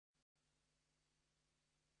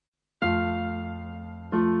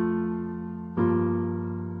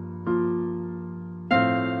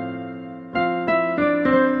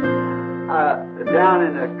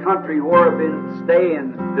down in the country where I've been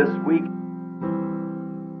staying this week.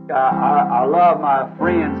 I love my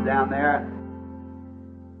friends down there.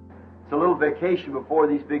 It's a little vacation before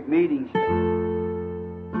these big meetings. See,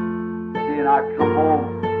 and I come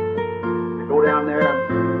home, go down there,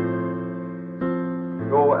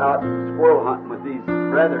 go out squirrel hunting with these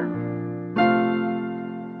brethren.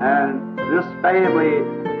 And this families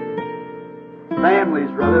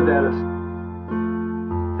rather that I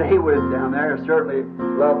stay with down there are certainly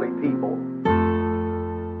lovely people.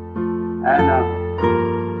 And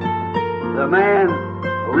the man,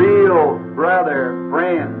 real brother,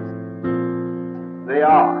 friends, they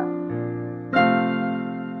are.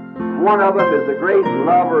 One of them is a great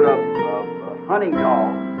lover of hunting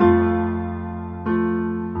dogs.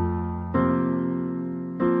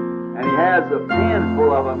 And he has a pen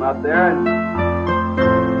full of them up there. And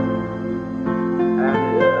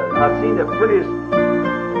I've seen the prettiest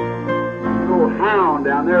little hound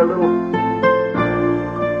down there, a little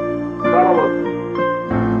fellow with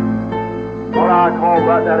what I call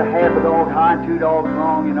about that half a dog high and 2 dogs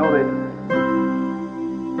long, you know. They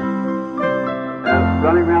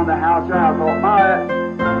running around the house there. I thought,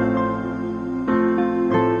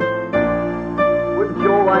 wouldn't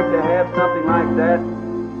Joe like to have something like that?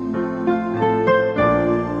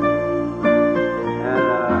 And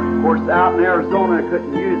of course, out in Arizona, I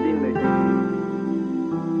couldn't use him.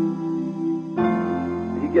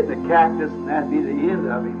 He'd get the cactus, and that'd be the end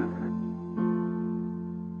of him.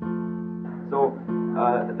 So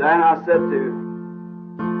then I said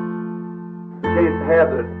can't have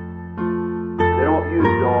the. They don't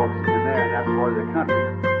use dogs in there in that part of the country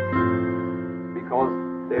because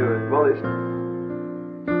they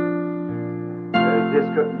just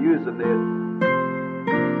couldn't use them.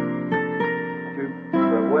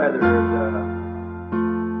 The weather, the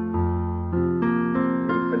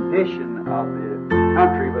condition of the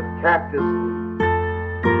country with cactus,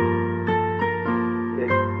 they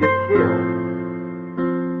get killed.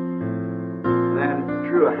 And then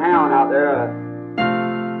threw a hound out there.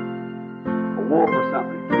 Wolf or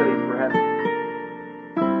something, kill him perhaps.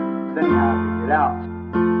 Anyhow, get out.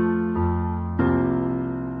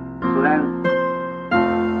 So then,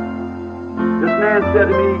 this man said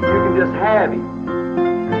to me, "You can just have him,"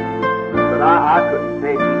 but I couldn't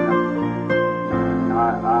take him. I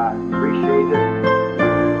appreciate it.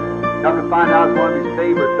 Come to find out, it's one of his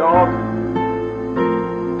favorite dogs.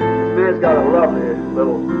 This man's got a lovely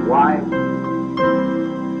little wife,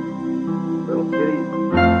 little kitty.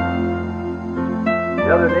 The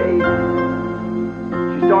other day,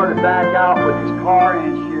 she started back out with his car,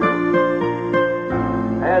 and she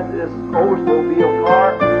had this Oldsmobile car.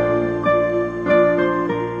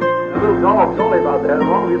 The little dog's only about that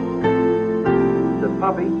long. It's a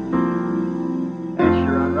puppy, and she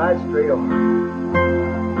run right straight over.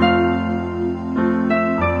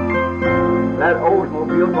 That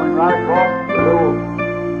Oldsmobile going right across the little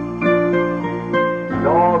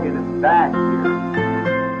dog in its back here.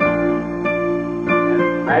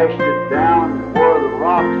 Smashed it down where the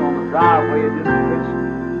rocks on the driveway had just pitched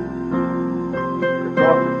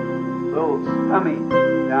across the little stomach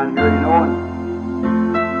down here, you know.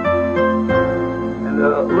 And the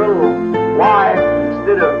little wife,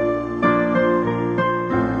 instead of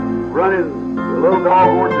running the little dog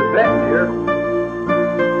over to the veterinary,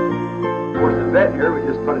 of course the veterinary would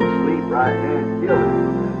just put it to sleep right there and kill it.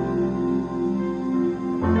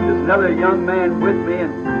 There's another young man with me, and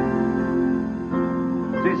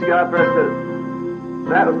she got up there and said, "If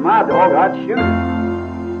that was my dog, I'd shoot it."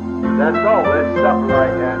 That's all. That's something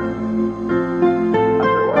like that. I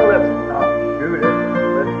said, "Well, let's not shoot it.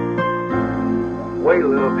 Let's wait a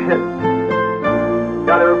little bit."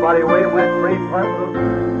 Got everybody away and went free front.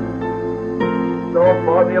 Dog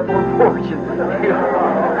bought me up on the porch.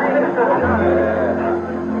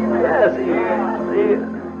 Yes,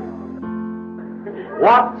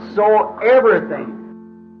 whatsoever thing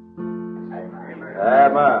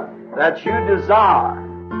that you desire,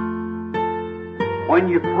 when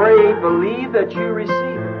you pray, believe that you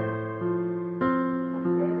receive it.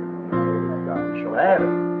 God shall have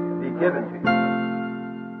it, be given to you.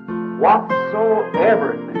 Whatsoever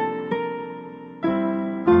thing.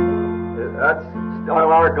 That's still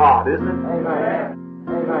our God, isn't it? Amen.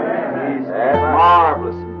 Amen. He's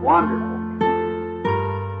marvelous and wonderful.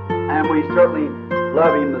 And we certainly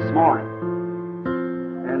love Him this morning.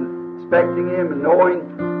 Expecting Him and knowing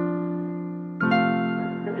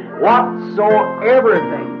whatsoever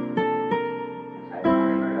thing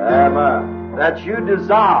that you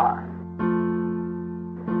desire,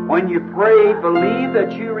 when you pray, believe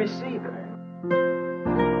that you receive it.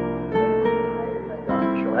 God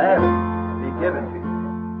shall have it, be given to you.